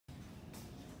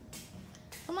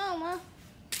Come on, Mom.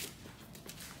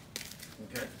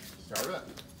 Okay, start up.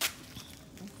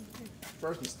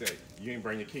 First mistake, you ain't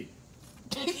bring your key.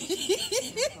 Let me tell you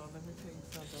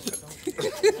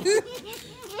something.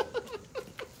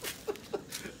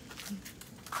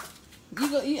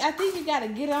 I think you gotta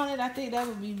get on it. I think that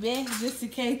would be best, just in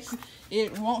case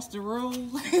it wants to roll.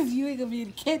 You ain't gonna be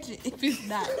able to catch it if you're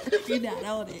not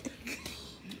on it.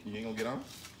 You ain't gonna get on it?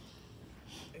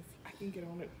 If I can get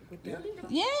on it with that.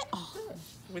 Yeah. Oh.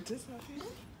 With this right here.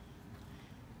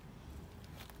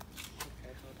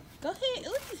 Okay, hold on. Go ahead.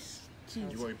 Look at this. You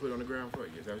want me to put it on the ground for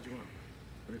you? Is that what you want?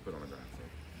 Let me put it on the ground for you.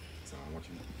 That's all I want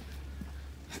you to know.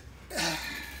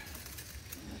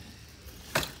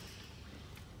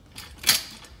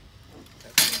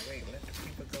 Wait, let the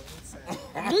people go inside.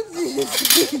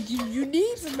 You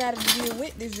need somebody to be a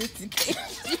witness just in case.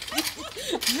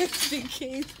 Just in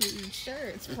case for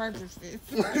insurance purposes.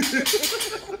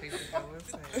 People go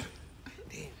inside.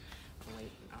 Damn.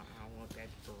 Wait, I want that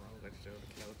to roll and show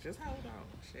the couch. Just hold on.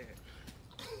 Shit.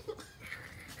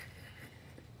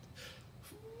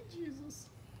 Jesus.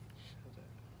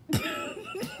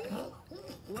 Shut up.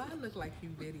 Why I look like you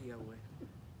videoing?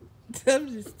 I'm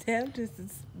just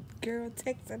this girl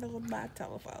texting on my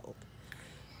telephone.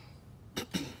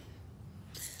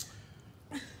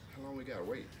 How long we gotta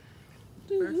wait?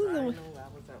 Dude, First of all, I didn't know I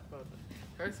was up for the...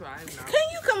 First of all, I didn't know. Can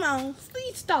you come on?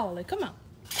 Please stall it. Come on.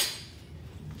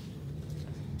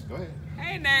 Go ahead.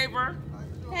 Hey, neighbor.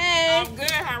 Hey. I'm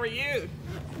good. How are you?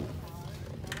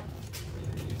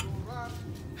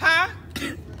 Huh?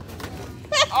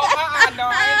 Oh, no, I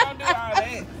ain't gonna do all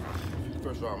that.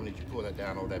 First of all, I'm gonna need you to pull that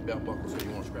down over that belt buckle so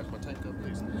you won't scratch my tank up,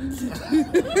 please.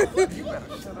 You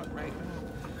better shut up right now.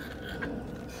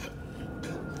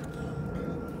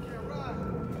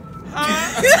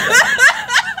 Huh?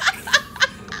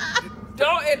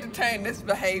 Don't entertain this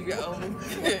behavior, Owen.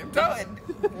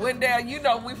 Wendell, you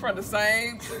know we from the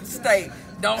same state.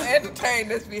 Don't entertain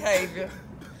this behavior.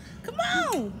 Come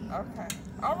on. Okay.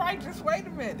 All right, just wait a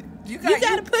minute. You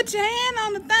gotta put your hand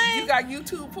on the thing. You got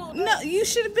YouTube pulled up? No, you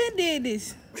should have been did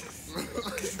this.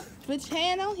 Put your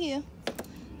hand on here.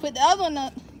 Put the other one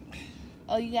up.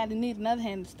 Oh, you gotta need another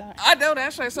hand to start. I know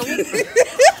that's right. So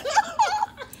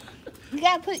You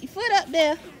gotta put your foot up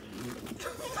there.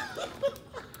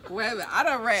 wait a minute. I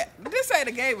done ran. This ain't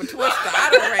a game of Twister. I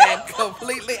done ran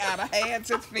completely out of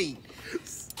hands and feet.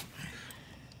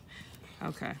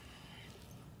 Okay.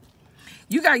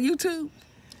 You got YouTube?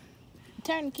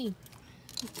 Turn the key.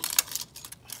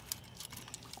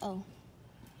 Oh.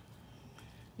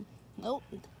 Nope,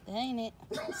 that ain't it.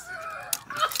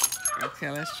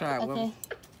 Okay, let's try it. Okay.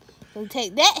 So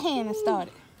take that hand and start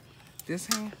it. This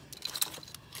hand?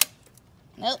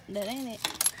 Nope, that ain't it.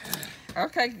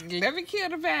 Okay, let me kill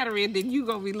the battery and then you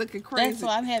gonna be looking crazy. That's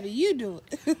why I'm having you do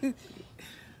it.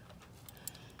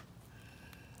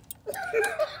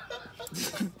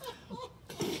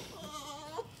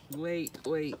 Wait.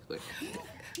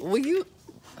 Will you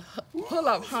pull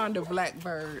up Honda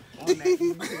Blackbird on that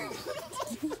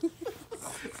YouTube?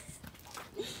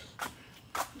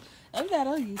 I'm not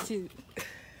on YouTube.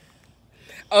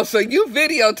 Oh, so you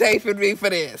videotaping me for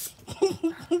this?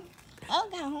 Oh,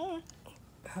 got horn.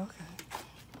 Okay.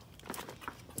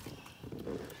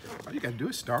 All you gotta do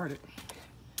is start it.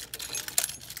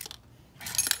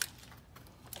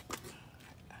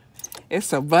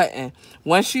 It's a button.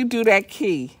 Once you do that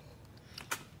key.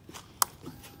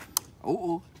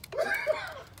 Ooh.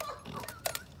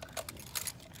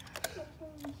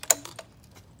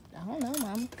 I don't know,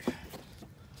 Mama.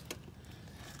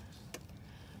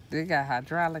 They got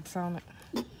hydraulics on it.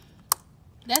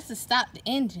 That's to stop the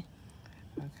engine.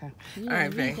 Okay. You All right,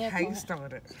 gotta babe. read that How you part.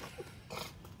 start it?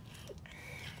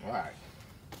 All right.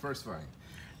 First thing,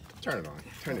 turn it on.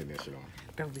 Turn the ignition on.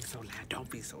 Don't be so loud. Don't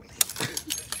be so loud.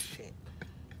 Shit.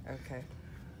 Okay.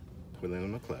 Pull in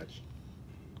on the clutch.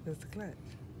 Where's the clutch?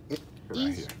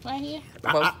 Right here. Right here?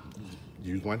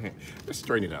 Use one hand. Just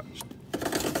straighten it up.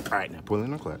 All right, now pull in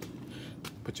on the clutch.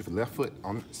 Put your left foot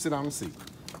on. Sit on the seat.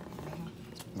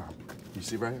 Now, you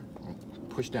see right here?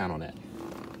 Push down on that.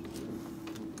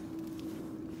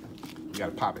 You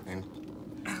gotta pop it and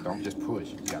don't just push.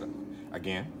 You gotta,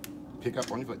 again, pick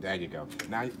up on your foot. There you go.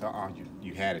 Now, you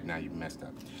had it. Now you messed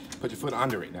up. Put your foot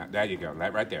under it. Now, there you go.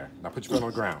 Right there. Now put your foot on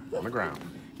the ground. On the ground.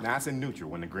 Now it's in neutral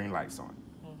when the green light's on.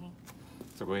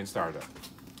 So go ahead and start it up.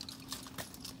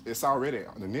 It's already,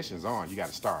 the ignition's on. You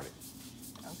gotta start it.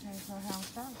 Okay, so how I'm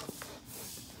starting?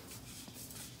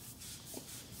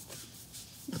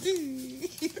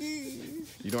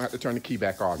 You don't have to turn the key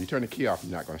back off. You turn the key off,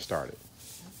 you're not gonna start it.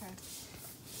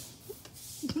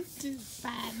 Okay. Just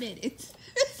 5 minutes.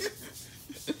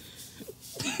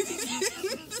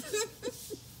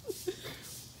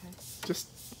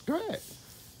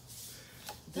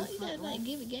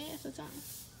 give it gas or something?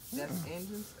 That's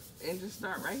engine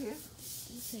start right here.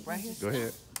 Right here. Go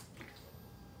ahead.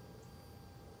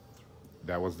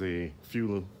 That was the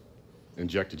fuel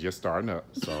injector just starting up.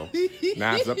 So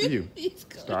now it's up to you.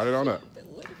 Start it on up.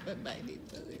 What if I might need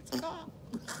to do his car?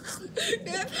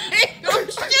 Ain't no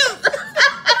shoot.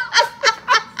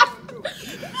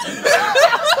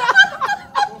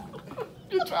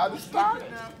 You tried to start it.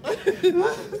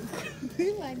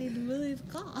 He might need to move his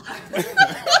car.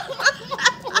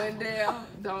 Wendell,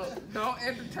 don't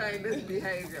entertain this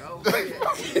behavior over here.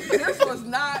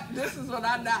 This is what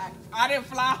I didn't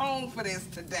fly home for this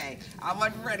today. I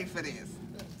wasn't ready for this.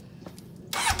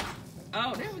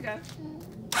 Oh, there we go.